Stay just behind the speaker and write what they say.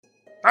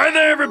Hi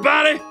there,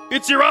 everybody.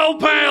 It's your old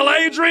pal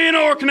Adrian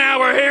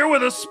Orknauer here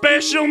with a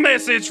special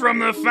message from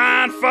the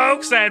fine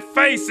folks at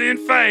Facing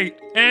Fate,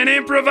 an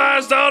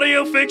improvised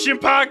audio fiction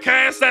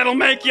podcast that'll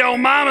make your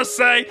mama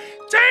say,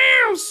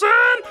 "Damn,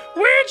 son,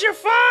 where'd you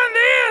find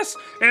this?"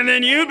 And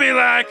then you'd be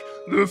like,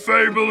 "The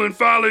Fable and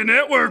Folly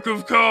Network,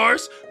 of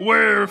course,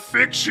 where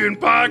fiction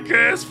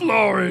podcasts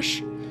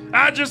flourish."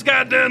 I just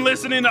got done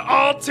listening to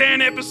all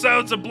 10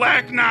 episodes of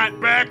Black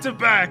Knight back to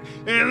back,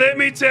 and let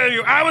me tell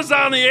you, I was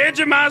on the edge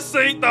of my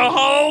seat the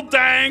whole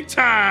dang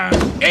time.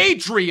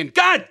 Adrian,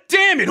 god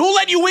damn it, who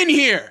let you in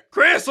here?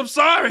 Chris, I'm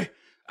sorry.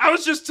 I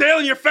was just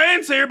telling your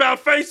fans here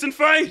about Facing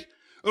Fate,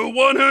 a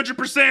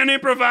 100%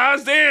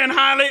 improvised and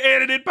highly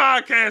edited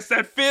podcast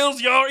that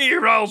fills your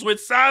ear holes with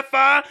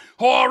sci-fi,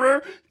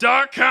 horror,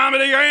 dark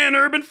comedy, and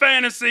urban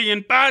fantasy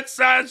in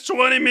bite-sized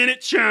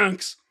 20-minute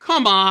chunks.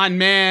 Come on,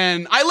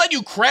 man. I let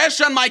you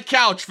crash on my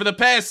couch for the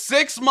past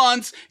 6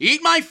 months,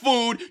 eat my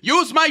food,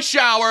 use my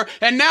shower,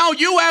 and now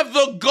you have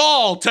the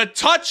gall to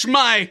touch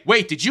my...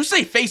 Wait, did you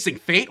say Facing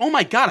Fate? Oh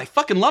my god, I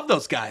fucking love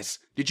those guys.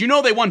 Did you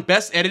know they won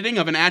Best Editing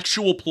of an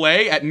Actual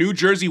Play at New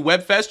Jersey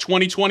WebFest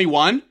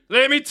 2021?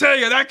 Let me tell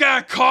you, that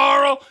guy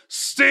Carl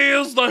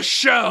steals the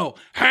show,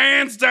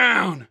 hands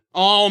down.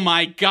 Oh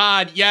my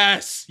god,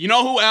 yes. You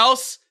know who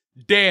else?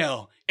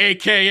 Dale.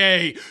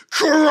 A.K.A.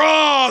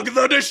 Krog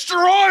the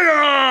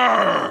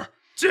Destroyer!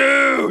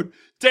 Dude,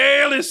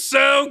 Dale is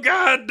so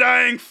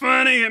goddamn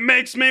funny, it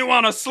makes me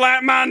want to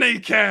slap my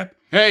kneecap.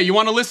 Hey, you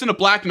want to listen to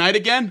Black Knight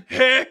again?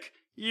 Heck,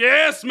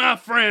 yes, my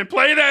friend.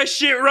 Play that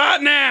shit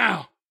right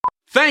now.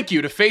 Thank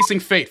you to Facing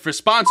Fate for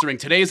sponsoring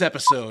today's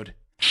episode.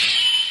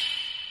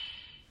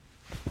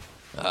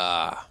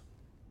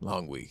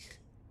 Long week.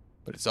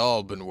 But it's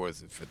all been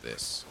worth it for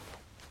this.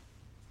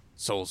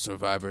 Soul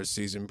Survivor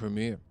season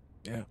premiere.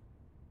 Yeah.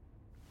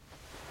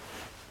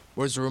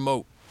 Where's the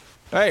remote?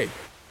 Hey,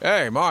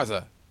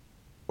 Martha.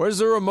 Where's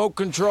the remote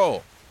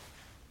control?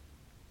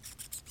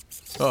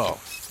 Oh.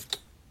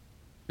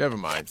 Never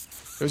mind.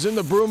 It was in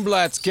the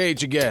Broomblat's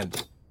cage again.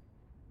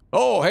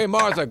 Oh, hey,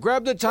 Martha,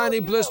 grab the tiny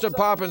blister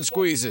pop and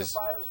squeezes.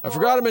 I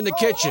forgot them in the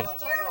kitchen.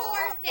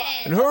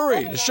 And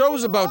hurry, the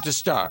show's about to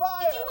start.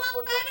 Did you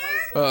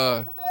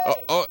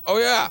want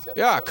butter?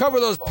 Yeah,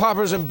 cover those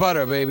poppers in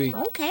butter, baby.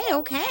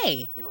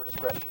 Okay.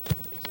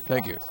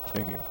 Thank you.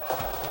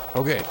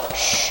 Okay,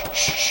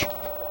 shh.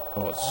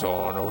 Oh,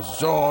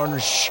 Zorn,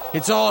 shh.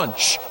 It's on,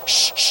 shh.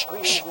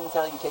 Greetings and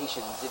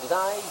salutations. It is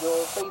I, your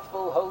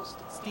faithful host,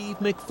 Steve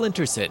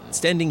McFlinterson,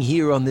 standing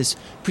here on this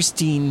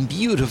pristine,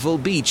 beautiful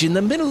beach in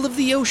the middle of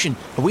the ocean,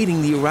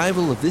 awaiting the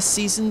arrival of this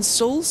season's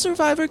Soul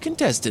Survivor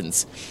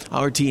contestants.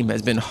 Our team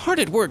has been hard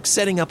at work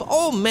setting up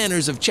all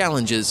manners of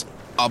challenges,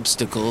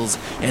 obstacles,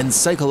 and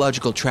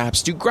psychological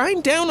traps to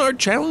grind down our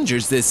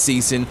challengers this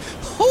season.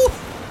 Oh,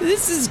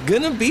 this is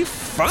gonna be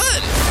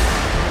fun!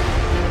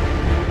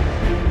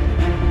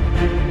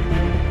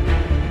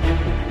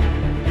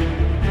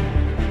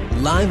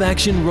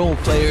 Live-action role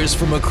players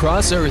from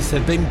across Earth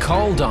have been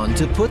called on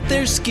to put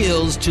their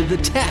skills to the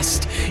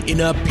test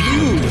in a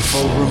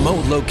beautiful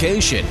remote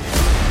location.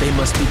 They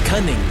must be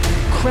cunning,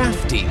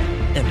 crafty,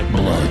 and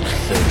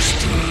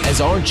bloodthirsty, as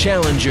our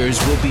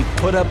challengers will be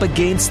put up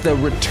against the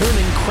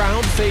returning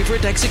crowd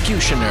favorite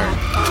executioner,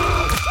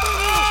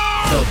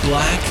 the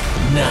Black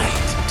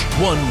Knight.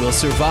 One will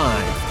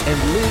survive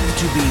and live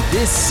to be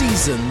this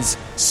season's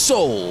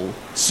Soul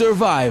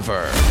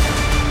Survivor.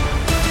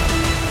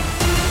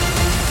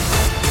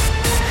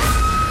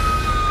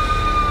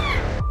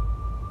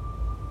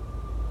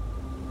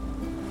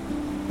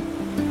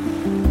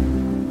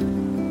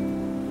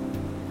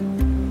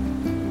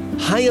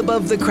 High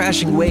above the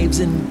crashing waves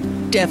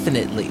and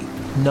definitely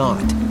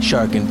not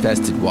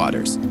shark-infested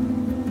waters.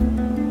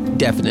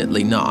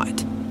 Definitely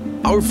not.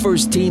 Our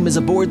first team is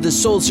aboard the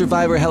Soul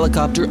Survivor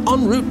helicopter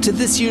en route to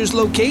this year's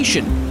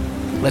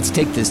location. Let's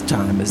take this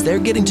time as they're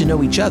getting to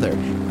know each other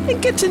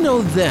and get to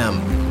know them.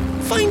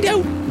 Find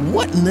out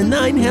what in the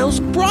nine hells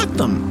brought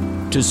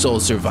them to Soul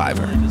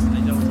Survivor.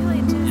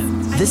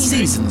 This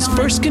season's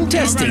first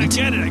contestant...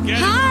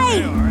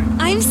 Hi,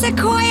 I'm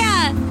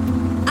Sequoia.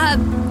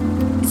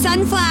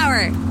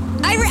 Sunflower.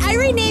 I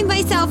renamed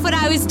myself when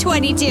I was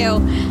 22.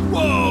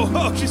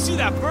 Whoa, did you see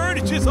that bird?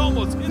 It just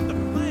almost hit the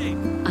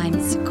plane. I'm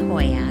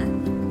Sequoia,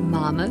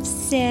 mom of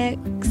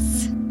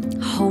 6,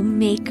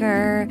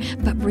 homemaker,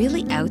 but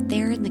really out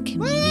there in the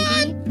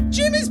community. What?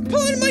 Jim is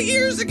pulling my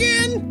ears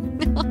again!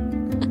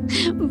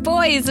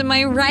 Boys, am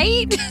I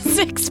right?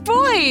 6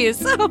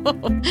 boys.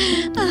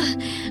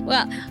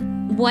 Well,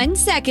 1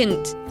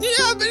 second.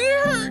 Yeah, but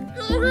it hurt.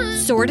 Okay.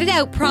 Sort it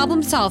out,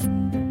 problem solved.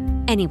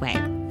 Anyway,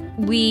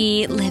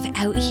 we live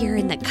out here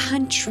in the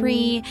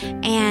country,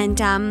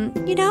 and,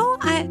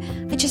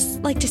 I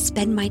just like to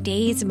spend my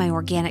days in my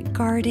organic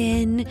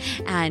garden,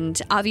 and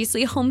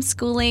obviously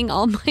homeschooling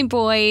all my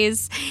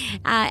boys,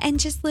 and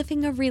just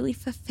living a really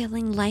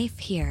fulfilling life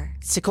here.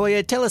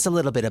 Sequoia, tell us a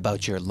little bit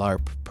about your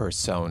LARP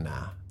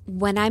persona.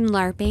 When I'm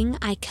LARPing,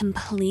 I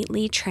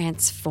completely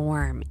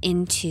transform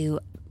into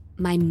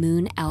my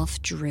moon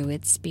elf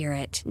druid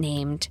spirit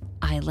named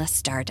Isla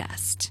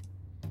Stardust.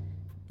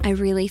 I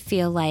really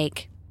feel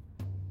like,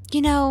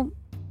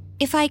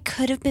 if I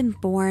could have been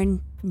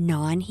born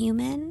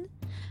non-human,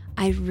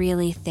 I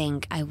really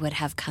think I would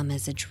have come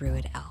as a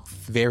druid elf.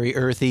 Very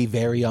earthy,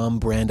 very on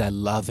brand. I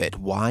love it.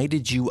 Why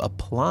did you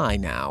apply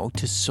now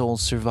to Soul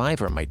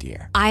Survivor, my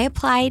dear? I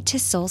applied to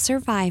Soul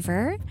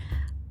Survivor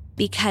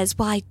because,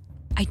 I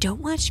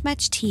don't watch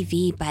much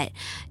TV, but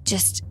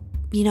just,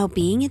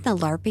 being in the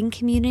LARPing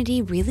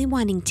community, really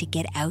wanting to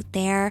get out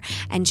there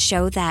and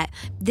show that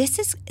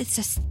it's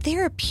a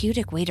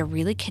therapeutic way to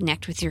really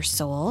connect with your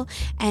soul.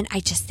 And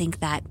I just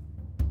think that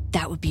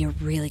would be a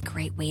really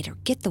great way to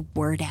get the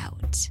word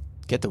out.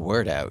 Get the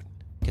word out?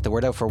 Get the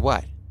word out for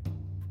what?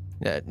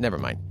 Never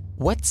mind.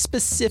 What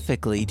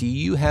specifically do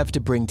you have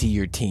to bring to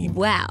your team?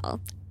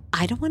 Well,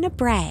 I don't want to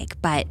brag,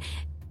 but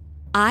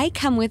I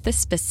come with a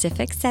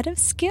specific set of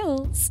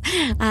skills.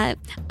 I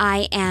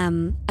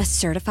am a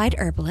certified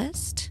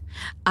herbalist.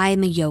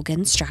 I'm a yoga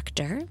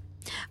instructor.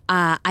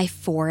 I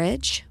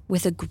forage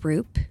with a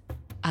group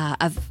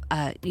of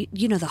the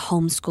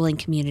homeschooling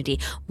community.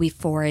 We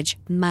forage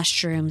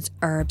mushrooms,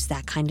 herbs,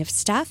 that kind of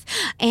stuff.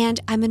 And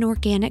I'm an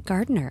organic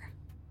gardener.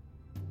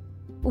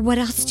 What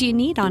else do you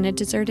need on a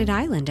deserted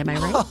island, am I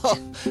right?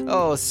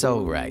 Oh,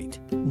 so right.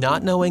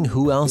 Not knowing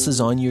who else is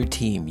on your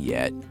team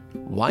yet,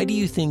 why do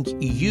you think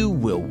you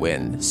will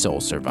win Soul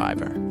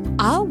Survivor?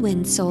 I'll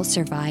win Soul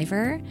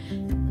Survivor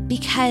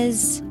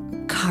because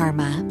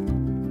karma.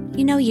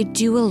 You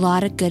do a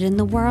lot of good in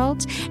the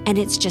world, and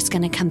it's just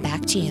going to come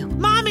back to you.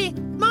 Mommy,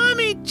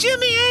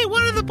 Jimmy ate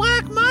one of the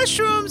black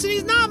mushrooms, and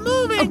he's not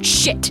moving. Oh,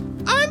 shit.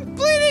 I'm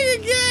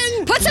bleeding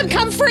again. Put some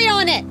comfrey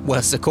on it.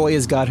 Well,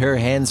 Sequoia's got her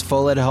hands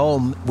full at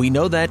home. We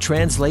know that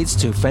translates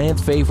to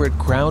fan-favorite,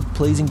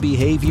 crowd-pleasing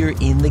behavior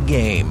in the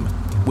game.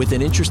 With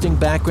an interesting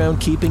background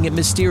keeping it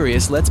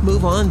mysterious, let's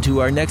move on to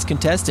our next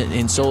contestant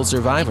in Soul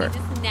Survivor.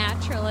 As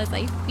natural as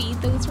I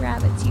feed those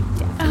rabbits, you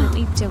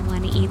definitely don't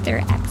want to eat their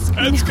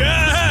excrement. It's good.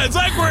 It's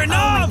like we're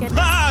not. Can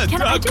I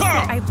just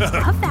Carl. say, I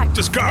love that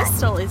Just Carl.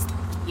 crystal is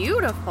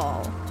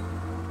beautiful.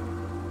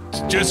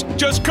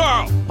 Just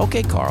Carl.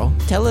 Okay, Carl,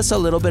 tell us a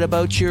little bit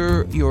about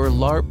your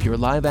LARP, your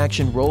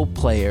live-action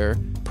role-player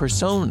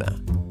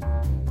persona.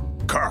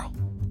 Carl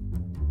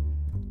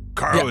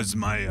is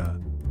my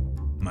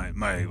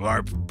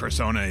LARP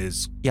persona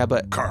is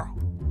Carl.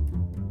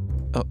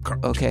 Oh,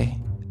 okay.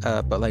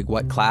 But like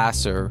what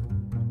class or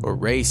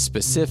race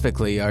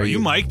specifically are you? Are you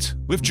mic'd?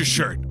 Lift your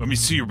shirt. Let me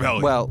see your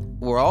belly. Well,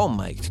 we're all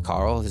mic'd,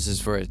 Carl. This is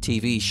for a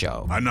TV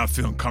show. I'm not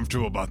feeling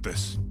comfortable about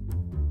this.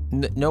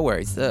 No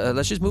worries.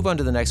 Let's just move on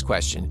to the next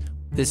question.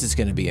 This is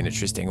going to be an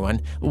interesting one.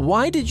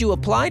 Why did you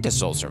apply to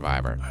Soul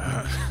Survivor?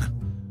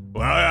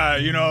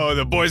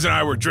 The boys and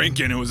I were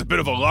drinking. It was a bit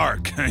of a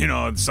lark.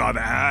 Saw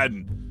the ad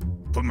and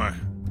put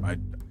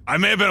I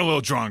may have been a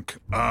little drunk,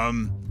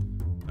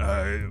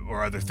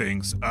 or other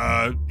things.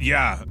 It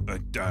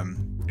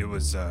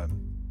was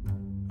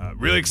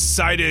really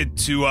excited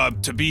to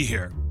be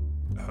here.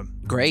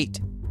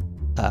 Great.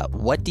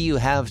 What do you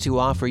have to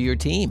offer your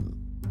team?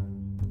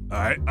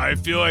 I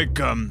feel like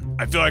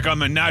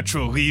I'm a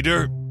natural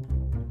leader.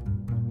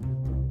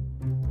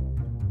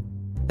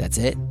 That's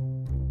it?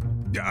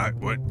 Yeah.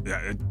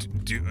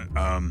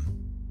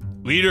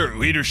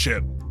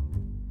 Leadership.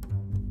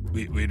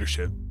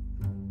 Leadership.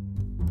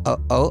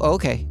 Oh,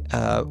 okay.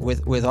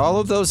 With all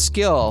of those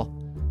skill,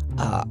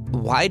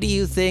 why do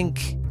you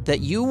think that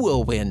you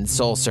will win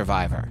Soul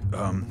Survivor?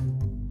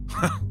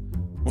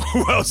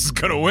 Who else is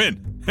gonna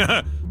win?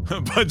 A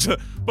bunch of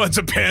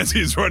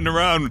pansies running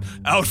around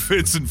with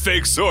outfits and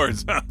fake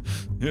swords. I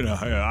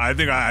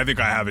think I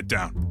have it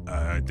down.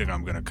 I think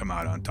I'm gonna come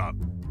out on top.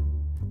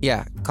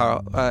 Yeah,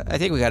 Carl. I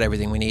think we got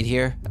everything we need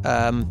here.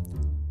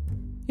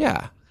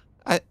 Yeah.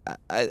 I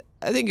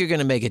think you're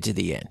gonna make it to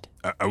the end.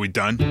 Are we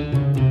done?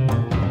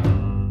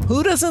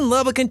 Who doesn't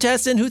love a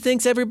contestant who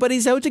thinks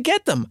everybody's out to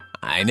get them?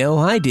 I know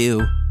I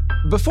do.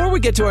 Before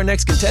we get to our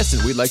next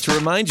contestant, we'd like to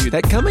remind you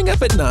that coming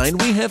up at 9,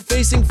 we have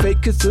Facing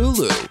Fate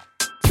Cthulhu.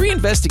 3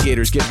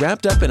 investigators get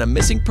wrapped up in a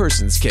missing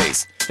persons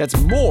case that's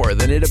more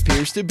than it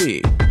appears to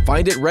be.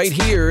 Find it right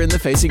here in the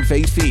Facing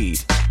Fate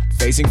feed.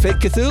 Facing Fate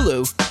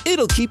Cthulhu,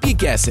 it'll keep you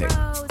guessing.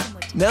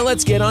 Now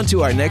let's get on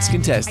to our next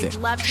contestant.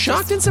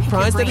 Shocked and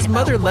surprised that his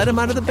mother let him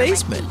out of the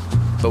basement.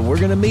 But we're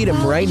gonna meet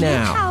him right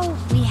now. How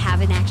we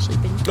haven't actually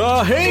been.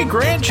 Hey,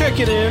 Grant,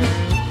 checking in.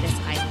 This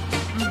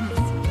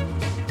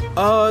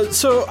island.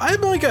 So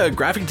I'm like a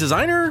graphic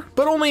designer,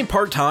 but only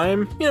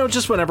part-time,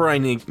 just whenever I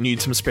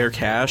need some spare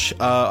cash.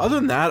 Other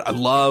than that, I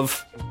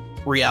love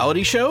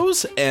reality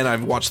shows, and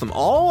I've watched them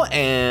all,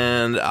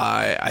 and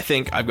I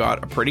think I've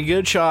got a pretty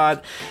good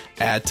shot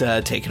at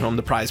taking home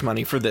the prize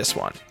money for this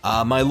one.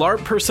 My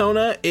LARP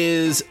persona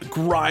is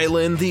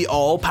Grylan the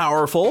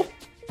All-Powerful.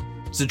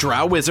 He's a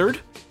drow wizard,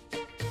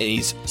 and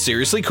he's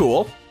seriously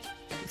cool.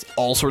 It's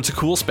all sorts of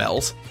cool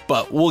spells,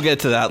 but we'll get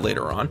to that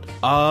later on.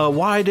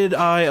 Why did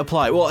I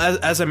apply? Well,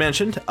 as I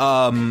mentioned,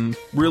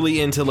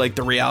 really into like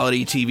the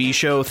reality TV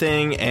show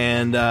thing,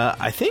 and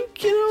I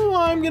think,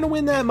 I'm gonna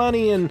win that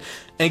money and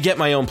get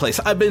my own place.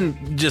 I've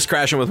been just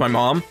crashing with my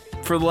mom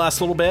for the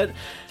last little bit,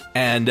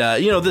 And,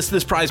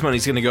 this prize money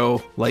is going to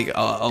go, like,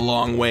 a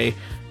long way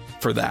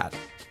for that.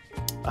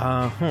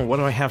 What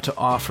do I have to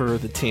offer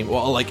the team?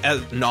 Well, like,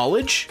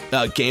 knowledge,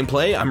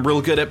 gameplay. I'm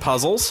real good at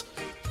puzzles.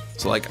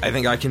 So, like, I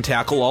think I can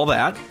tackle all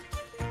that.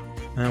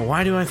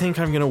 Why do I think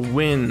I'm going to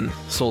win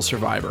Soul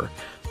Survivor?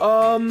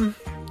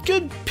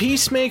 Good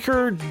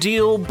peacemaker,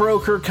 deal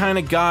broker kind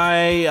of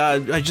guy.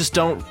 I just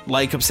don't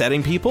like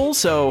upsetting people,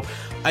 so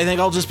I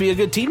think I'll just be a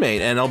good teammate,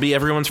 and I'll be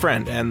everyone's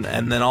friend, and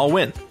then I'll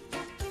win.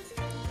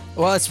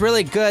 Well, it's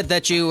really good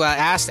that you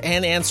asked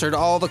and answered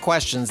all the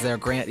questions there,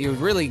 Grant. You're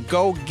really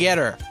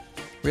go-getter.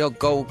 Real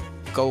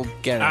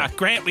go-getter.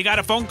 Grant, we got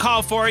a phone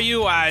call for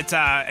you. It's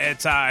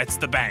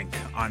the bank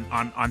on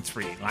line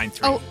 3.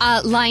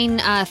 Oh, line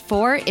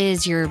 4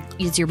 is your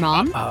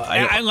mom.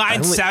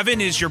 Line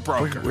 7 is your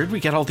broker. Where'd we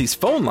get all these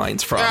phone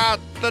lines from?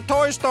 The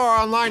toy store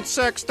on line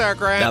 6 there,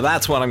 Grant. Now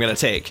that's what I'm gonna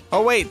take.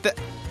 Oh, wait,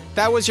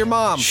 that was your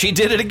mom. She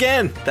did it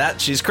again.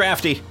 She's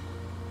crafty.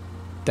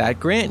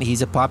 That Grant,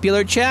 he's a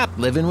popular chap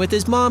living with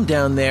his mom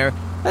down there.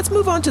 Let's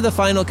move on to the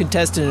final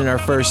contestant in our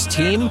first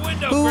team,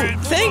 who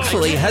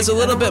thankfully has a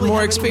little bit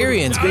more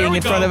experience being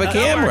in front of a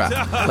camera.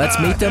 Let's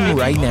meet them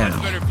right now.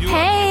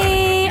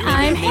 Hey,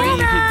 I'm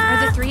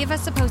Hannah. Are the 3 of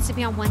us supposed to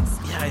be on one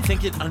side? Yeah, I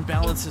think it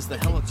unbalances the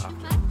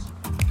helicopter.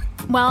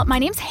 Well, my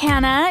name's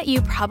Hannah.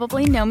 You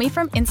probably know me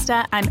from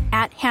Insta. I'm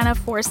at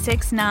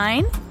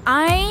Hannah469.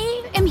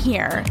 I am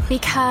here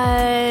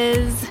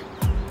because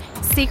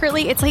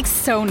secretly, it's like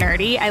so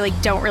nerdy. I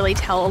like don't really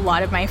tell a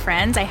lot of my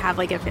friends. I have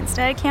like a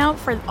Finsta account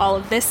for all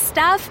of this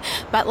stuff,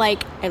 but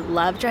like I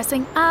love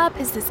dressing up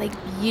as this like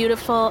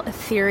beautiful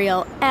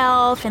ethereal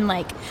elf and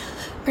like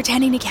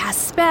pretending to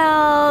cast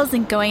spells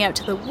and going out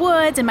to the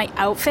woods, and my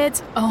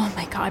outfits, oh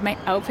my god, my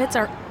outfits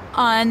are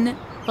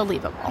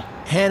unbelievable.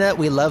 Hannah,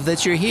 we love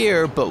that you're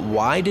here, but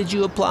why did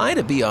you apply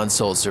to be on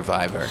Soul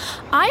Survivor?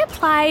 I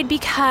applied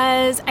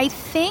because I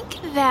think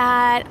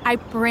that I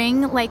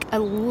bring like a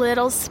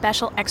little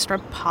special extra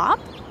pop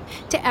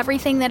to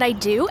everything that I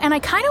do, and I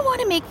kind of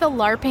want to make the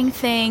LARPing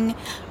thing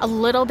a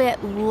little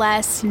bit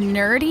less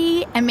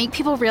nerdy and make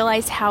people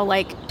realize how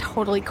like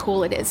totally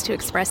cool it is to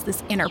express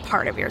this inner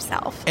part of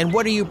yourself. And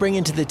what are you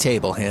bringing to the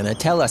table, Hannah?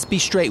 Tell us, be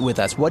straight with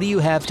us. What do you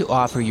have to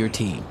offer your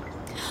team?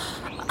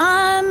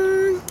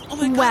 Oh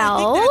my god,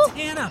 well, I think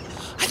that's Hannah.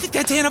 I think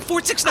that's Hannah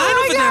 469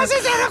 over there. Yes,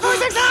 it's Hannah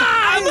 469.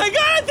 Oh my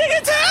god, I think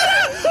it's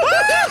Hannah.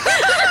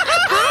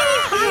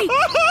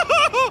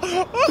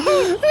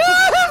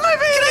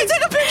 Can I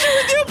take a picture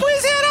with you,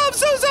 please, Hannah? I'm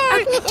so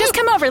sorry. Just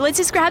come over. Let's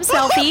just grab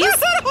selfies.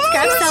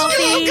 Grab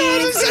selfies. Oh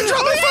god, I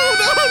dropped my phone.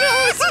 Oh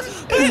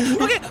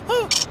no. Okay.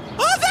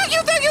 Oh, thank you.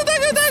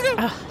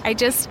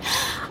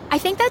 I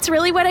think that's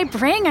really what I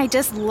bring. I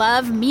just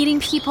love meeting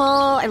people.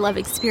 I love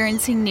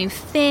experiencing new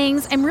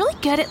things. I'm really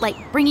good at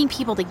like bringing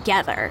people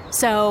together.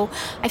 So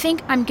I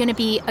think I'm going to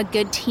be a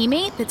good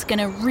teammate that's going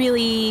to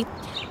really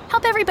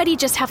help everybody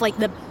just have like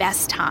the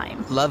best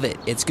time. Love it.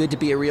 It's good to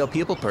be a real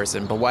people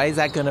person, but why is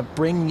that going to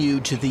bring you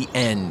to the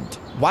end?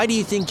 Why do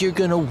you think you're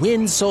going to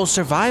win Soul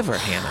Survivor,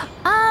 Hannah?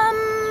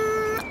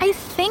 I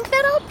think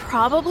that I'll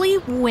probably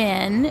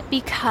win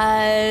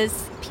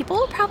because people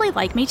will probably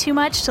like me too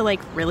much to like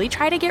really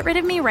try to get rid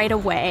of me right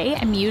away.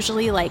 I'm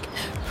usually like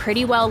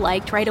pretty well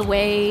liked right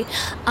away.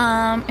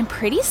 I'm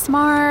pretty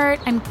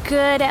smart. I'm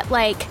good at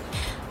like,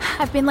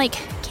 I've been like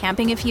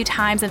camping a few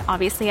times, and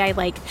obviously I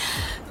like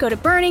go to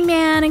Burning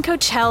Man and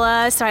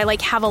Coachella, so I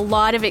like have a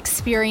lot of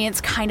experience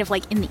kind of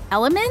like in the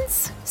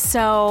elements.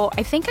 So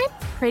I think I'm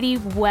pretty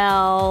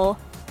well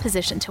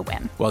positioned to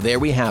win. Well, there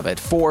we have it.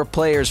 4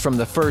 players from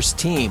the first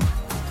team.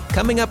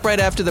 Coming up right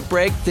after the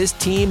break, this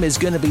team is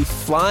going to be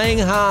flying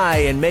high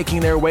and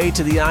making their way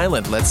to the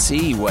island. Let's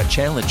see what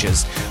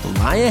challenges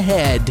lie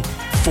ahead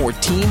for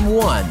Team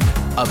 1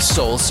 of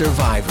Soul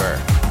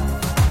Survivor.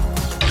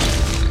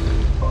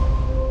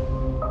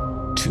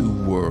 2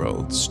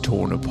 worlds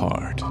torn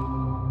apart.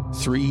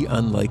 3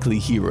 unlikely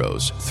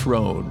heroes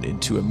thrown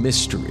into a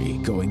mystery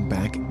going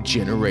back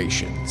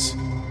generations.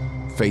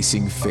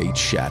 Facing Fate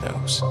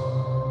Shadows.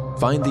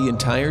 Find the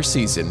entire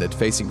season at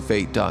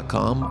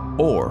facingfate.com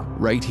or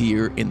right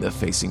here in the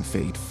Facing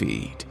Fate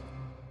feed.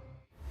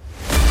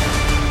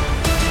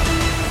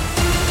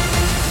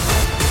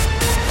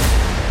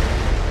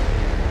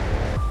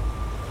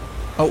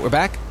 Oh, we're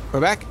back? We're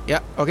back?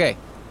 Yeah, okay.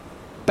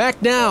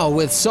 Back now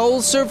with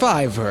Soul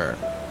Survivor.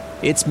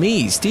 It's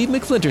me, Steve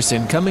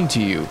McFlinterson, coming to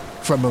you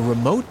from a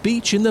remote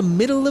beach in the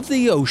middle of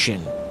the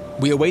ocean.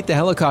 We await the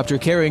helicopter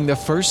carrying the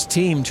first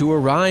team to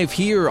arrive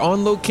here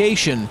on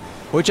location,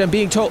 which I'm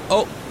being told,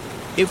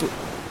 if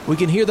we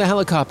can hear the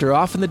helicopter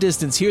off in the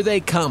distance, here they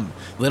come.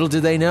 Little do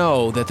they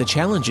know that the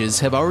challenges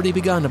have already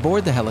begun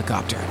aboard the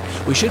helicopter.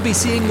 We should be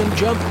seeing them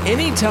jump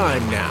any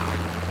time now.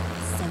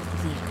 South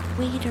of the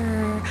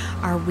equator?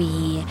 Are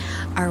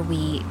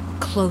we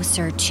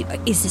closer to,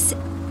 is this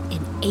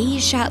in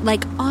Asia?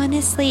 Like,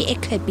 honestly,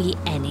 it could be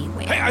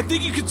anywhere. Hey, I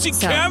think you can see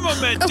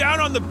cameramen down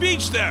on the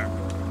beach there.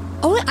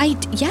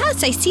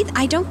 Yes, I see.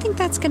 I don't think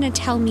that's going to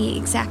tell me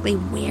exactly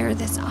where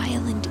this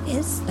island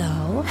is,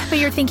 though. But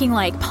you're thinking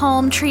like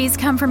palm trees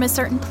come from a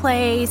certain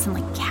place and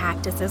like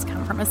cactuses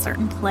come from a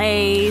certain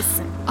place.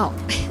 And Oh,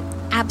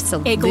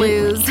 absolutely.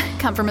 igloos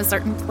come from a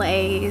certain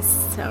place.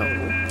 So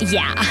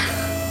Yeah.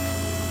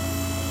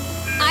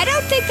 I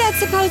don't think that's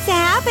supposed to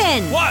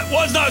happen. What?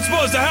 What's not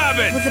supposed to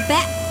happen?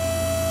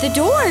 Well, the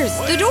doors.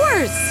 The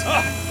doors.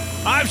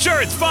 Oh, I'm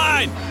sure it's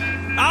fine.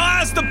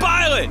 I'll ask the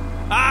pilot.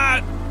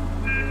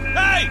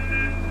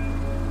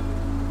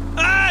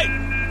 Hey!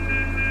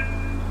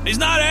 He's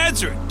not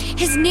answering.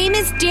 His name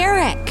is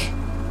Derek.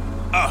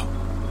 Oh.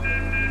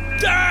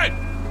 Derek!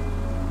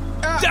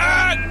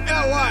 Derek!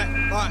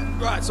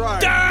 What?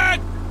 Sorry.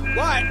 Derek!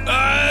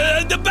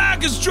 What? The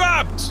back is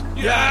dropped.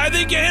 Yeah. I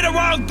think you hit a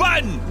wrong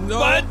button. No.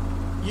 But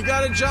You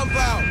gotta jump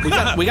out.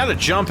 We gotta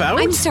jump out?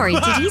 I'm sorry,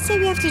 did he say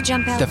we have to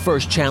jump out? The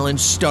first challenge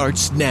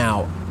starts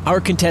now. Our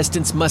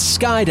contestants must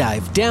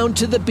skydive down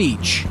to the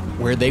beach,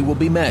 where they will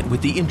be met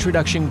with the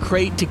introduction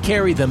crate to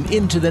carry them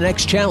into the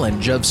next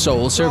challenge of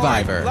Soul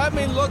Survivor. All right,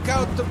 let me look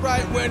out the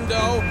right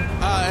window,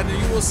 and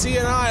you will see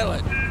an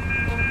island.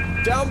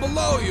 Down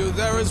below you,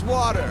 there is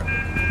water.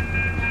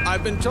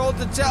 I've been told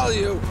to tell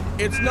you,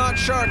 it's not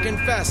shark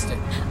infested.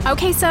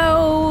 okay,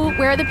 so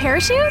where are the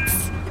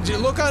parachutes? You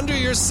look under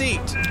your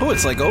seat. Oh,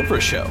 it's like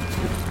Oprah's show.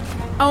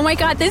 Oh my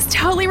god, this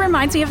totally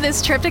reminds me of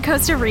this trip to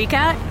Costa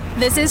Rica.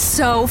 This is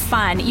so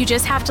fun. You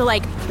just have to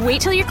like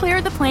wait till you're clear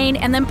of the plane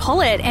and then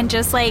pull it and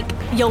just like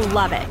you'll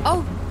love it.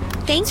 Oh,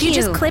 thank So you. you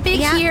just clip it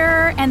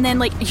here and then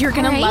like you're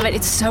gonna All right. love it.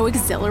 It's so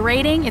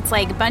exhilarating. It's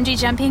like bungee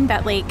jumping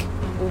but like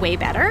way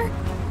better.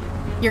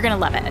 You're gonna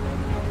love it.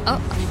 Oh,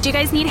 Do you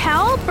guys need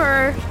help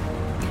or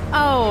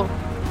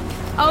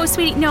Oh,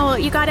 sweetie, no,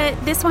 you got it.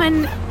 This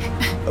one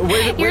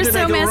Where you're did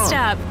I so go messed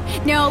wrong?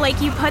 up. No,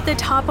 like you put the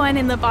top one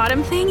in the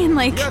bottom thing and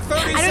like You got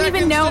 30 I don't even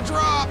seconds know to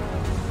drop.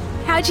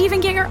 how'd you even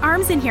get your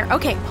arms in here.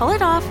 Okay, pull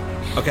it off.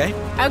 Okay.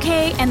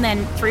 Okay, and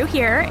then through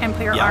here, and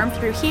put your Yeah. arm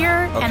through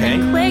here, and Okay.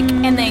 then click,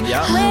 and then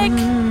Yeah. click,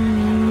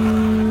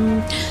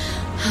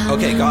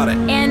 Okay, got it.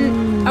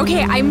 and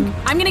okay, I'm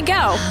gonna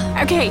go.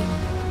 Okay,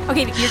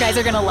 you guys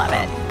are gonna love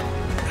it.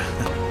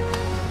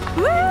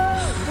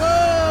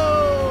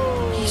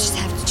 you just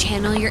have to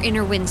channel your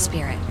inner wind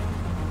spirit.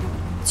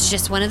 It's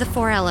just one of the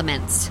 4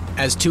 elements.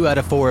 As 2 out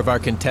of 4 of our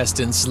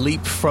contestants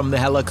leap from the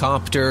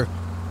helicopter,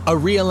 a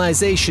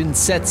realization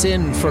sets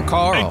in for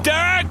Carl. Hey,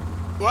 Derek!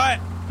 What?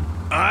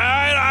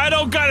 I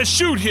don't gotta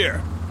shoot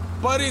here.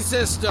 Buddy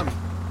system.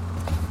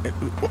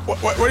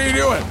 What are you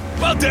doing?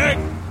 Well, Derek,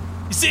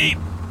 you see,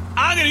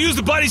 I'm gonna use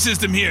the buddy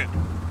system here,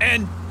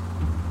 and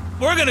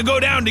we're gonna go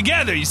down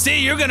together. You see,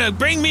 you're gonna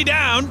bring me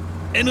down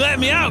and let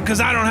me out because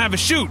I don't have a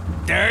chute,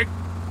 Derek.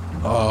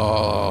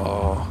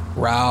 Oh,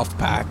 Ralph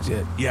packed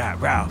it. Yeah,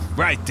 Ralph.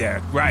 Right,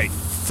 Derek. Right.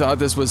 Thought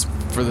this was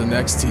for the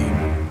next team.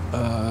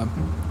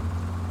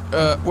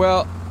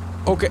 Well,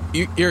 okay.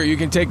 You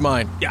can take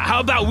mine. Yeah. How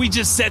about we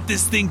just set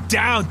this thing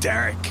down,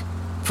 Derek?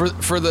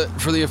 For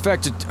the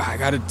effect, I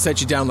gotta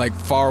set you down like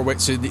far away,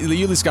 so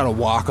you at least gotta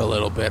walk a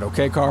little bit,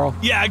 okay, Carl?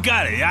 Yeah, I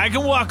got it. I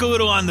can walk a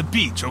little on the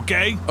beach,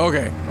 okay?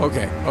 Okay. All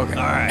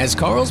right. As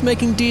Carl's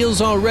making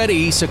deals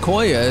already,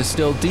 Sequoia,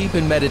 still deep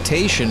in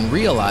meditation,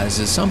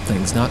 realizes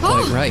something's not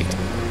quite right.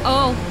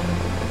 Oh,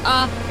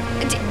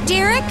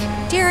 Derek?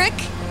 Derek?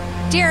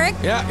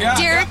 Yeah.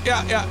 Derek?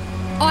 Yeah.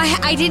 Oh,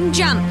 I didn't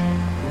jump.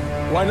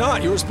 Why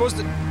not? You were supposed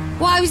to.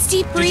 Well, I was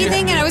deep you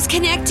breathing have- and I was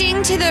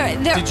connecting to the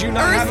Did you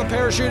not earth. have a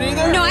parachute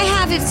either? No, I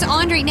have. It's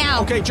on right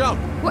now. Okay, jump.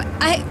 What?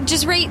 I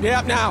just right.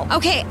 Yeah, now.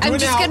 Okay, Do I'm it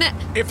just now. gonna.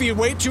 If you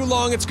wait too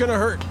long, it's gonna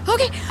hurt.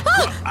 Okay.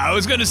 Oh, I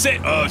was gonna say,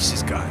 oh,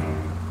 she's gone.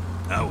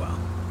 Oh well.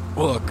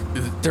 Look,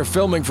 they're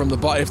filming from the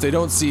bottom. If they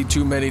don't see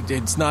too many,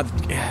 it's not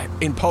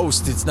in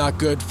post. It's not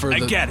good for I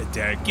the. get it,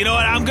 Derek. You know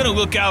what? I'm gonna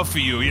look out for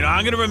you. You know,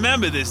 I'm gonna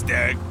remember this,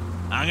 Derek.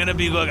 I'm gonna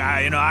be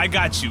I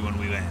got you when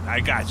we land. I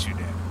got you,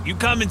 Derek. You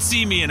come and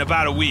see me in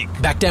about a week.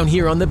 Back down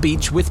here on the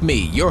beach with me,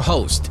 your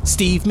host,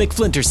 Steve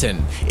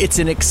McFlinterson. It's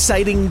an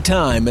exciting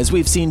time as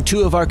we've seen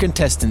 2 of our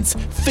contestants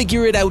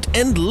figure it out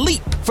and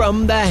leap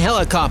from the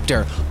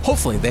helicopter.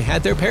 Hopefully they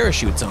had their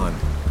parachutes on.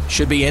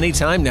 Should be any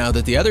time now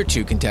that the other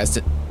 2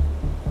 contestants...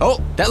 Oh,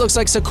 that looks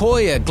like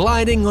Sequoia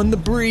gliding on the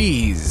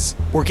breeze.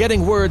 We're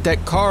getting word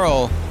that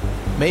Carl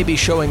may be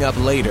showing up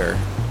later.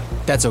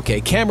 That's okay,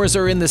 cameras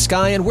are in the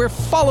sky and we're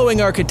following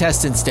our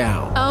contestants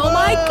down. Oh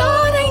my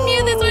god, I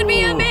knew this would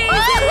be amazing!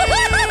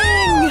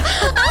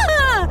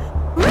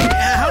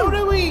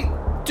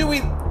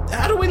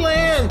 How do we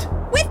land?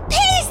 with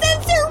peace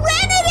and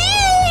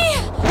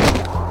serenity.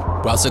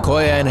 While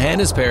Sequoia and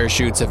Hannah's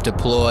parachutes have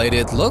deployed,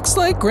 it looks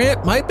like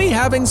Grant might be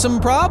having some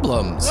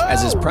problems.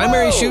 As his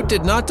primary chute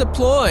did not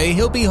deploy,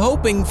 he'll be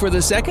hoping for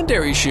the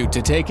secondary chute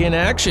to take in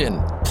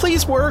action.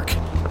 Please work.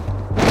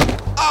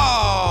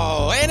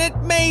 Oh, and it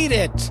made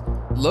it!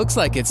 Looks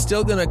like it's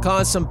still gonna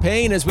cause some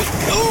pain as we...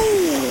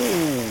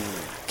 Ooh!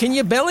 Can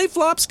you belly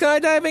flop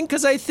skydiving?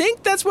 Because I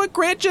think that's what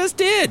Grant just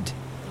did.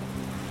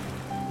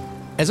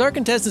 As our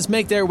contestants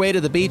make their way to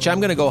the beach, I'm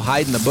going to go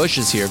hide in the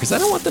bushes here because I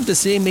don't want them to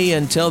see me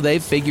until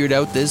they've figured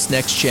out this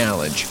next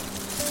challenge.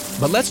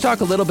 But let's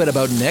talk a little bit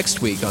about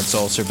next week on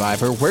Soul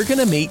Survivor. We're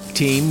going to meet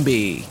Team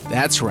B.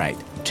 That's right,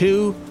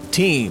 2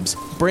 teams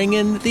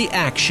bringing the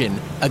action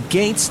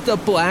against the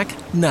Black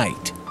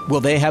Knight. Will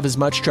they have as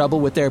much trouble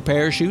with their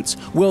parachutes?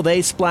 Will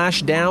they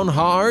splash down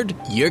hard?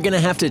 You're going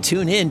to have to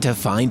tune in to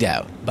find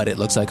out. But it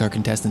looks like our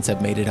contestants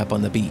have made it up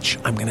on the beach.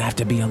 I'm going to have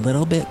to be a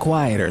little bit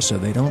quieter so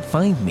they don't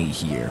find me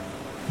here.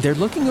 They're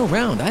looking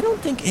around. I don't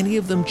think any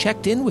of them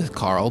checked in with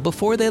Carl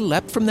before they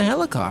leapt from the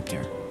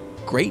helicopter.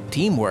 Great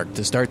teamwork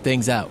to start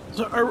things out.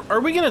 So are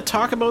we going to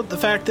talk about the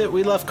fact that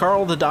we left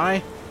Carl to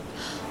die?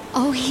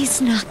 Oh,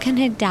 he's not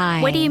gonna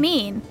die. What do you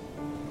mean?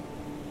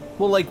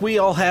 Well, like, we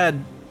all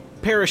had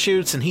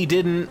parachutes and he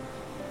didn't,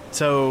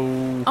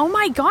 so... Oh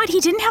my god, he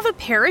didn't have a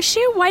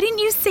parachute? Why didn't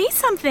you say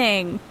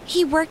something?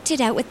 He worked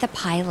it out with the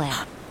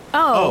pilot.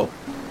 I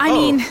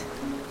mean,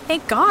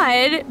 thank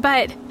God,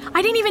 but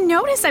I didn't even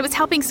notice I was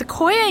helping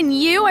Sequoia and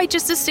you. I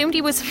just assumed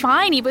he was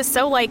fine. He was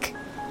so, like,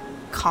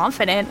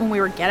 confident when we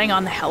were getting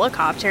on the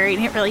helicopter. He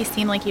didn't really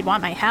seem like he'd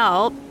want my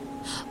help.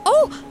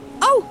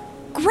 Oh,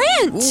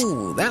 Grant!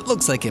 Ooh, that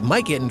looks like it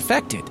might get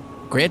infected.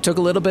 Grant took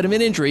a little bit of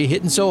an injury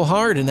hitting so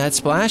hard in that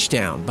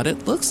splashdown, but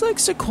it looks like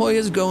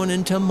Sequoia's going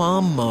into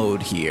mom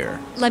mode here.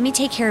 Let me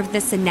take care of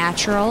this. The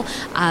natural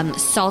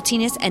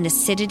saltiness and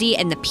acidity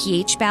and the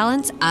pH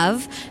balance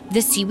of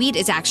the seaweed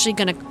is actually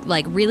going to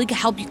like really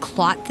help you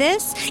clot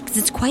this because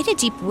it's quite a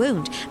deep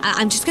wound.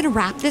 I'm just going to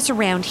wrap this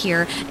around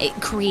here. It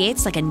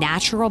creates like a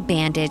natural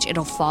bandage.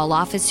 It'll fall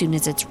off as soon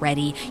as it's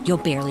ready. You'll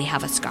barely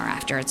have a scar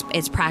after.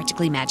 It's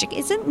practically magic.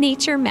 Isn't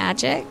nature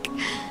magic?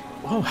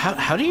 Oh,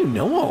 how do you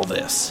know all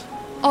this?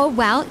 Oh,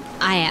 well,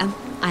 I'm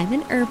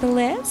an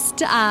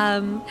herbalist.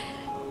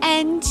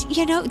 And,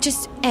 you know,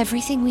 just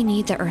everything we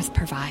need the earth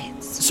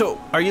provides. So,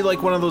 are you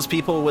like one of those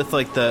people with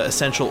like the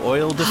essential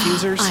oil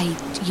diffusers?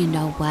 You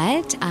know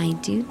what? I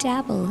do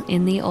dabble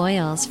in the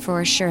oils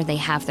for sure. They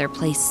have their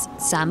place.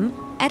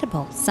 Some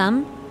edible,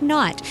 some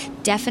not.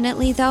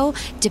 Definitely, though,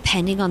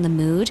 depending on the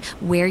mood,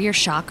 where your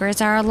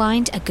chakras are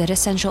aligned, a good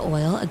essential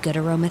oil, a good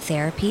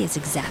aromatherapy is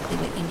exactly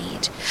what you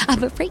need.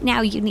 But right now,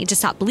 you need to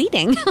stop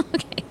bleeding.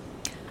 Okay.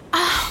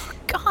 Oh,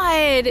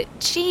 God.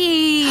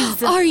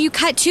 Jeez. Are you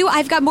cut too?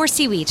 I've got more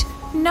seaweed.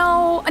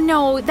 No,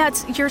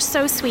 you're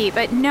so sweet,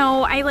 but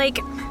no, I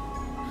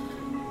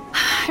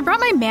brought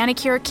my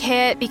manicure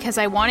kit because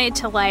I wanted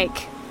to,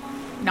 like,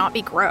 not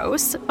be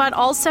gross, but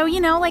also,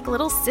 you know, like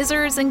little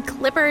scissors and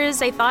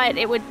clippers. I thought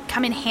it would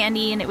come in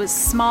handy, and it was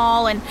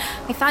small, and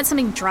I thought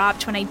something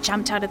dropped when I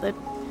jumped out of the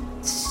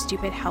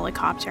stupid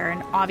helicopter,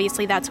 and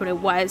obviously that's what it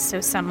was,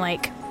 so some,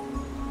 like,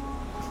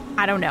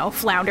 I don't know,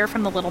 flounder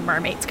from The Little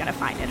Mermaid's gonna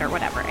find it or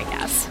whatever, I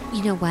guess.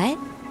 You know what?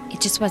 It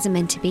just wasn't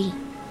meant to be.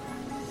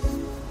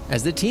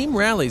 As the team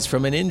rallies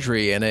from an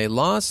injury and a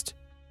lost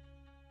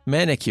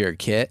manicure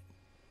kit,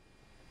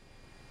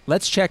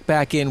 let's check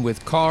back in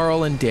with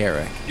Carl and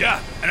Derek.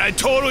 Yeah, and I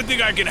totally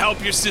think I can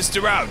help your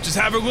sister out. Just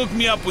have her look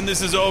me up when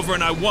this is over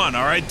and I won,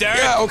 all right, Derek?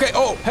 Yeah, okay.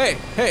 Oh, hey,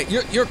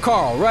 you're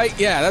Carl, right?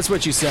 Yeah, that's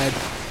what you said.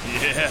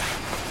 Yeah.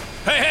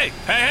 Hey,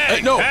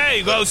 no.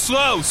 Hey, go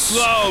slow,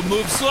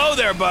 move slow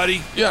there,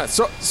 buddy. Yeah,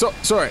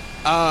 sorry.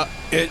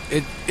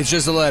 It's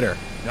just a letter.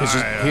 It's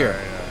just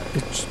here.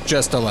 It's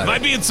just a letter. Am I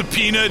being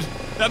subpoenaed?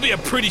 That'd be a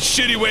pretty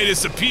shitty way to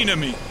subpoena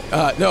me.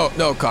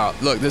 No, Carl.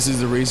 Look, this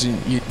is the reason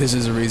you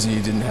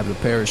didn't have the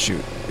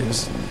parachute.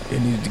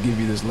 It needed to give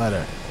you this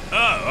letter. Oh,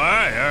 all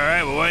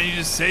right. Well, why don't you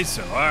just say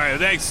so? All right,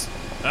 thanks.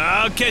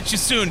 I'll catch you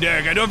soon,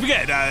 Derek. Don't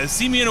forget,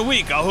 see me in a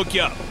week. I'll hook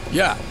you up.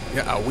 Yeah,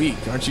 a week.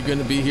 Aren't you going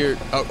to be here?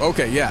 Oh,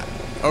 okay, yeah.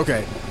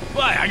 Okay.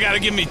 Well, I gotta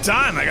give me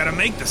time. I gotta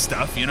make the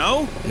stuff, you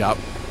know? Yep.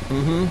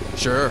 Mm-hmm.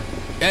 Sure.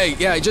 Hey,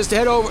 yeah, just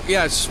head over.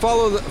 Yeah, just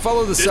follow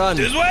the sun.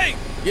 This way?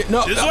 Yeah,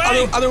 no, this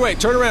way? Other way.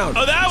 Turn around.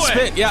 Oh, that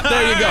way? Spin. Yeah,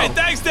 there you go. All right,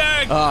 thanks,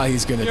 Derek.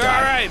 He's going to die. You're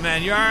all right,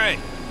 man. You're all right.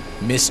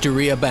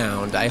 Mystery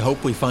abound. I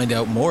hope we find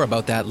out more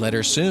about that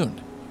letter soon.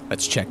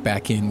 Let's check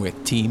back in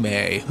with Team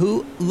A,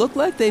 who look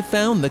like they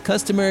found the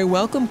customary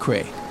welcome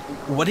crate.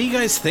 What do you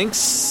guys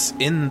think's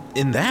in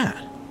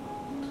that?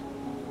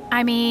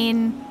 I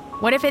mean,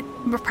 what if it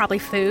were probably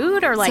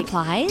food or like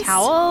supplies?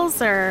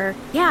 Towels or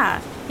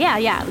yeah.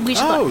 We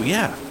should look.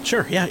 Yeah,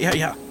 sure.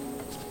 Yeah.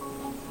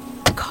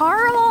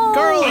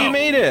 Carl, you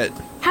made it.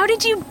 How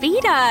did you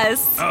beat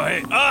us? Oh,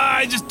 hey.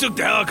 I just took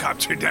the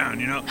helicopter down,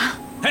 you know.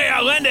 Hey,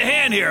 I'll lend a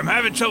hand here. I'm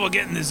having trouble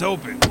getting this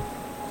open.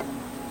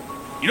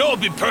 You know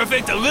what would be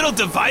perfect? A little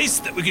device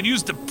that we could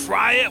use to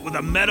pry it with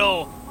a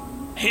metal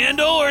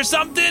handle or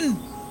something?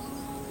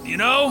 You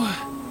know?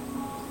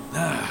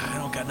 I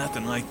don't got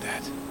nothing like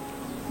that.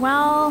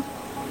 Well...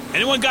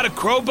 Anyone got a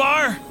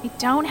crowbar? I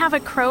don't have a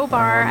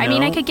crowbar. No. I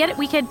mean,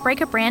 we could break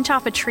a branch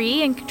off a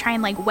tree and try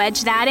and, like,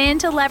 wedge that in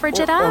to leverage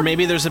it up. Or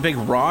maybe there's a big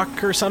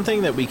rock or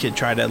something that we could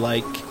try to,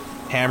 like,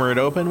 hammer it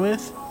open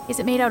with. Is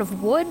it made out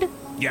of wood?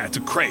 Yeah, it's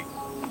a crate.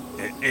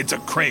 It's a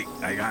crate.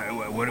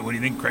 What do you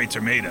think crates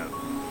are made of?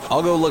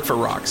 I'll go look for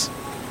rocks.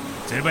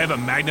 Does anybody have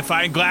a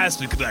magnifying glass?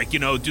 We could, like, you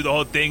know, do the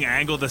whole thing,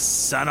 angle the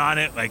sun on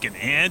it like an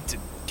ant,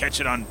 catch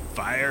it on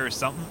fire or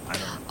something? I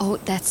don't know. Oh,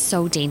 that's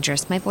so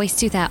dangerous. My boys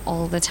do that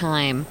all the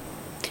time.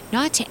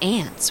 Not to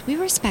ants. We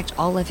respect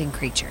all living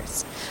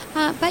creatures.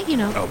 But,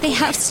 they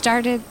have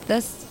started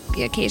the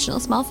occasional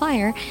small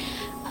fire.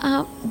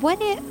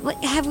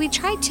 Have we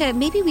tried to...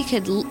 Maybe we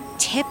could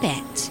tip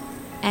it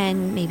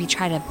and maybe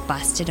try to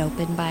bust it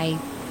open by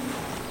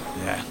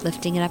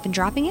lifting it up and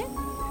dropping it?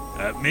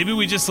 Maybe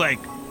we just,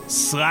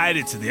 slide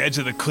it to the edge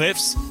of the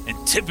cliffs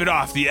and tip it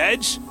off the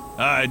edge?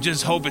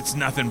 Just hope it's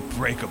nothing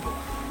breakable.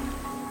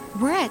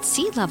 We're at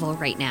sea level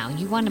right now.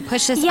 You want to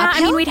push this Yeah,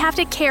 uphill? I mean, we'd have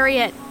to carry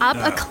it up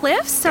a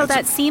cliff, so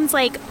that seems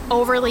like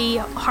overly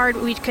hard.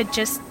 We could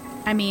just,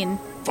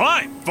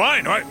 Fine. All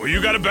right, well,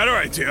 you got a better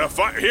idea.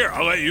 Fine. Here,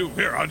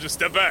 I'll just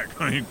step back.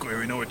 You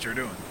clearly know what you're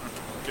doing.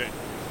 Okay.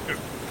 Here,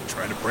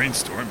 trying to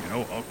brainstorm,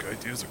 all good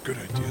ideas are good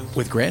ideas.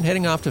 With Grant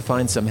heading off to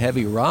find some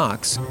heavy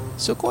rocks,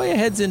 Sequoia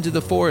heads into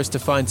the forest to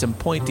find some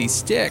pointy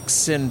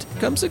sticks and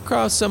comes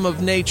across some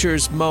of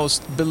nature's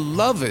most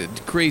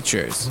beloved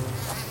creatures.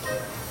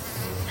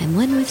 I'm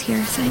one with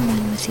earth, I'm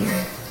one with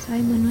earth.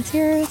 I'm one with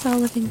earth, all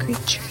living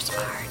creatures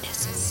are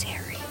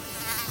necessary.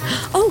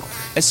 Oh!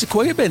 As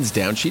Sequoia bends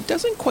down, she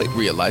doesn't quite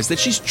realize that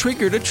she's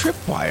triggered a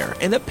tripwire,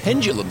 and a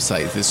pendulum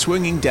scythe is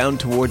swinging down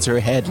towards her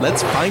head.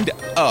 Let's find...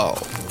 Oh.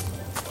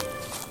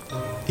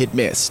 It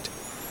missed.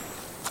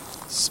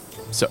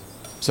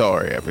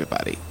 Sorry,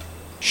 everybody.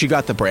 She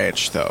got the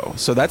branch, though,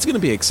 so that's going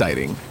to be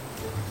exciting.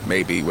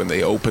 Maybe when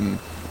they open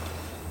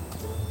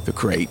the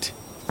crate.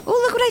 Oh,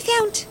 look what I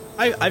found!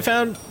 I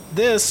found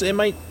this.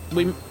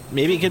 We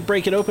maybe could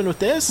break it open with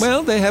this?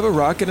 Well, they have a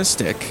rock and a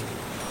stick.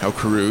 How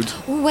crude.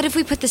 What if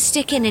we put the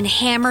stick in and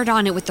hammered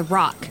on it with the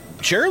rock?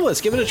 Sure,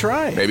 let's give it a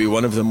try. Maybe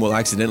one of them will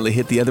accidentally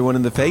hit the other one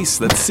in the face.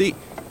 Let's see.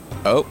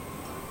 Oh,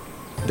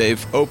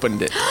 they've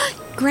opened it.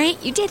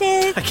 Grant, you did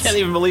it! I can't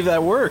even believe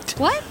that worked.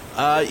 What?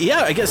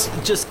 Yeah, I guess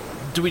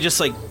do we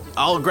just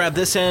I'll grab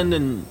this end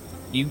and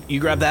you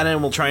grab that end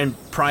and we'll try and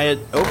pry it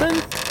open?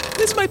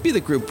 This might be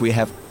the group we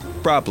have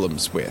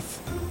problems with.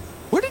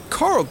 Where did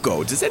Carl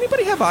go? Does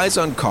anybody have eyes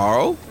on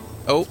Carl?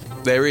 Oh,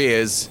 there he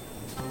is,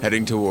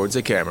 heading towards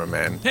a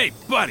cameraman. Hey,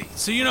 buddy,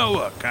 so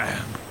look,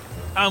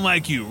 I'm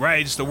like you,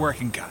 right? Just a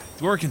working guy,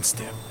 working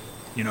stiff.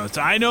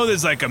 So I know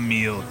there's a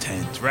meal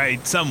tent,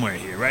 right? Somewhere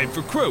here, right?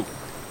 For crew.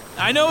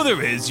 I know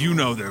there is,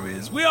 there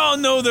is. We all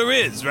know there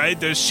is, right?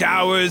 There's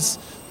showers,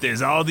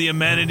 there's all the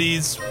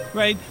amenities,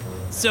 right?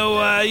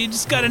 So you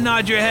just gotta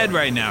nod your head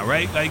right now,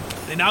 right?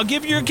 And I'll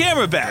give you your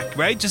camera back,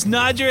 right? Just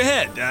nod your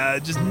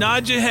head. Just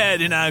nod your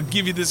head and I'll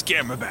give you this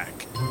camera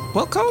back.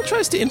 While Carl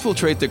tries to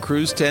infiltrate the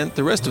crew's tent,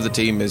 the rest of the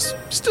team is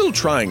still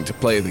trying to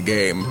play the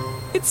game.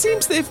 It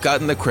seems they've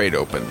gotten the crate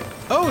open.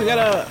 Oh, we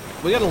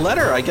got a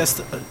letter, I guess.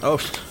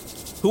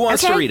 Who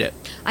wants to read it?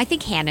 I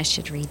think Hannah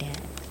should read it.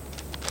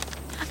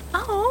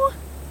 Oh,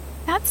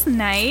 that's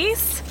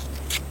nice.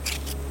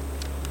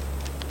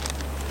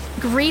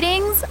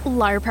 Greetings,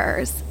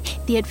 LARPers.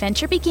 The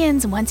adventure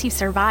begins once you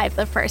survive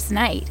the first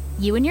night.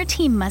 You and your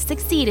team must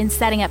succeed in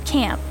setting up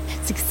camp,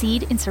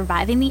 succeed in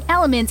surviving the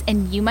elements,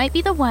 and you might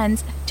be the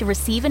ones to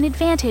receive an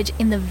advantage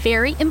in the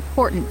very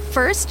important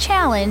first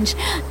challenge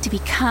to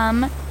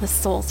become the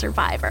sole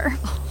survivor.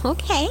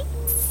 Okay.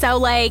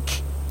 So, I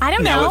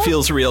don't know. Now it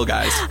feels real,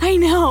 guys. I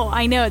know.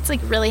 It's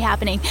really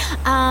happening.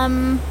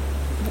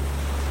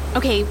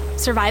 Okay,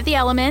 survive the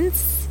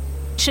elements.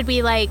 Should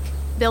we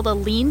build a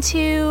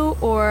lean-to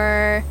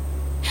or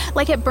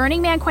at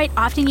Burning Man quite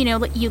often,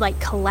 you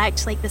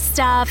collect the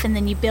stuff and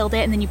then you build it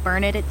and then you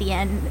burn it at the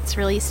end. It's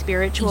really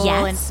spiritual.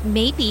 Yes,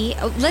 maybe.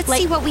 Let's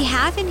see what we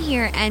have in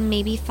here and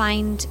maybe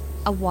find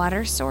a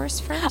water source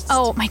first.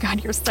 Oh my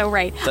God, you're so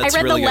right. That's I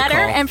read really the letter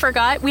good call. and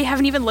forgot we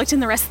haven't even looked in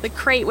the rest of the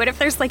crate. What if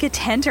there's a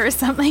tent or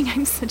something?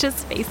 I'm such a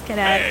space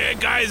cadet. Hey,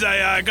 guys,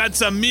 I got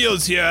some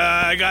meals here.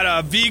 I got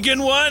a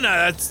vegan one.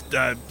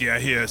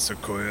 Here,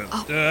 Sequoia.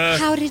 Oh,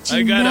 how did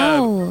you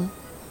know?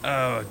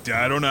 I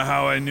don't know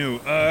how I knew.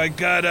 I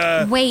got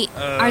a... Wait,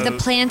 are the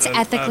plants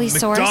ethically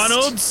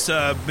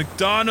sourced?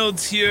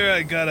 McDonald's here.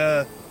 I got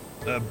a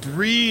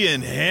brie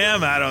and ham.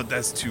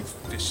 That's too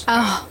fishy.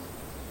 Oh,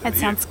 that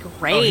sounds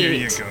great. Oh, here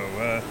you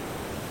go.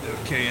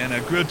 Okay, and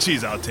a grilled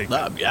cheese I'll take.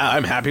 Yeah,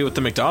 I'm happy with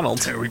the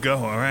McDonald's. There we go,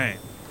 all right.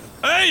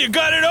 Hey, you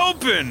got it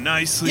open!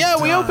 Nicely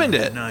done. We opened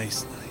it.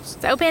 Nice.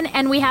 It's open,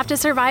 and we have to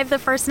survive the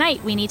first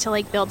night. We need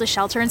to, build a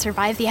shelter and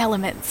survive the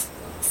elements.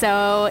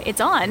 So, it's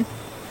on.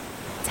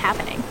 It's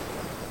happening.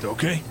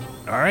 Okay,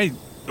 all right.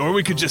 Or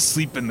we could just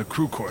sleep in the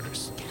crew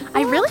quarters.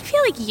 I really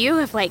feel like you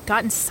have,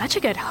 gotten such a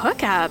good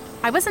hookup.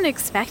 I wasn't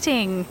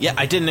expecting... Yeah,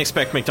 I didn't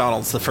expect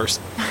McDonald's for the first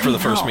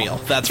meal.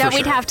 That's for sure. That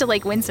we'd have to,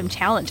 win some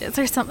challenges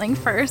or something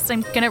first.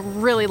 I'm gonna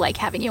really like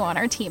having you on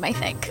our team, I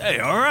think. Hey,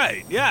 all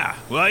right, yeah.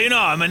 Well,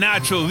 I'm a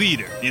natural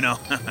leader,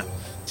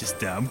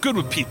 Just, I'm good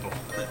with people.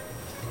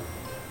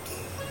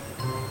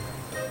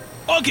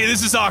 Okay,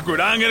 this is awkward.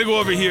 I'm gonna go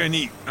over here and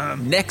eat.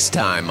 Next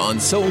time on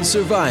Soul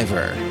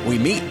Survivor, we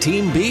meet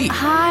Team B.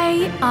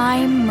 Hi,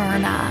 I'm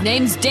Myrna.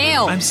 Name's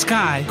Dale. I'm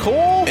Sky.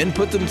 Cole? And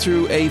put them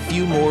through a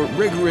few more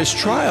rigorous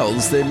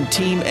trials than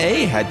Team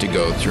A had to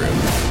go through.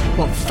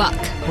 Well, fuck.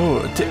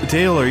 Oh,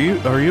 Dale, are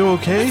you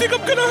okay? I think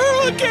I'm gonna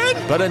hurl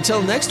again. But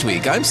until next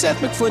week, I'm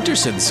Seth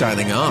McFlinterson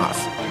signing off.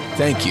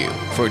 Thank you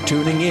for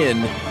tuning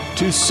in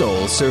to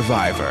Soul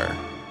Survivor.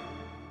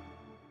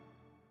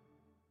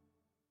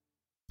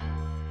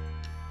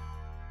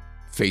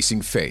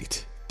 Facing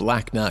Fate,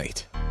 Black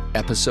Knight,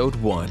 Episode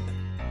 1.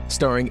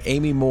 Starring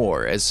Amy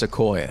Moore as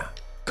Sequoia,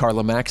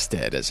 Carla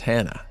Maxted as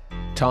Hannah,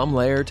 Tom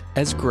Laird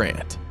as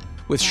Grant,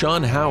 with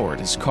Sean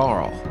Howard as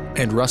Carl,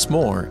 and Russ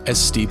Moore as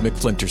Steve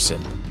McFlinterson.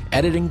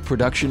 Editing,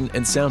 production,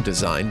 and sound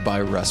design by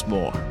Russ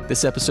Moore.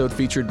 This episode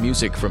featured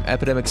music from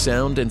Epidemic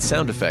Sound and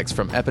sound effects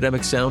from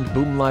Epidemic Sound,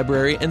 Boom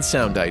Library, and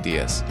Sound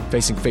Ideas.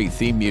 Facing Fate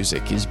theme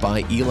music is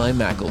by Eli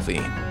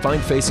McElveen.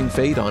 Find Facing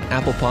Fate on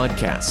Apple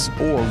Podcasts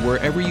or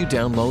wherever you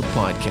download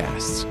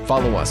podcasts.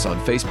 Follow us on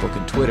Facebook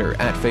and Twitter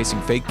at Facing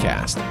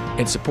FateCast,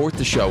 and support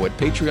the show at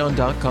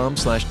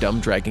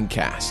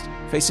patreon.com/dumbdragoncast.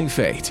 Facing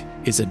Fate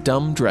is a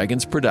Dumb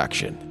Dragons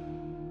production.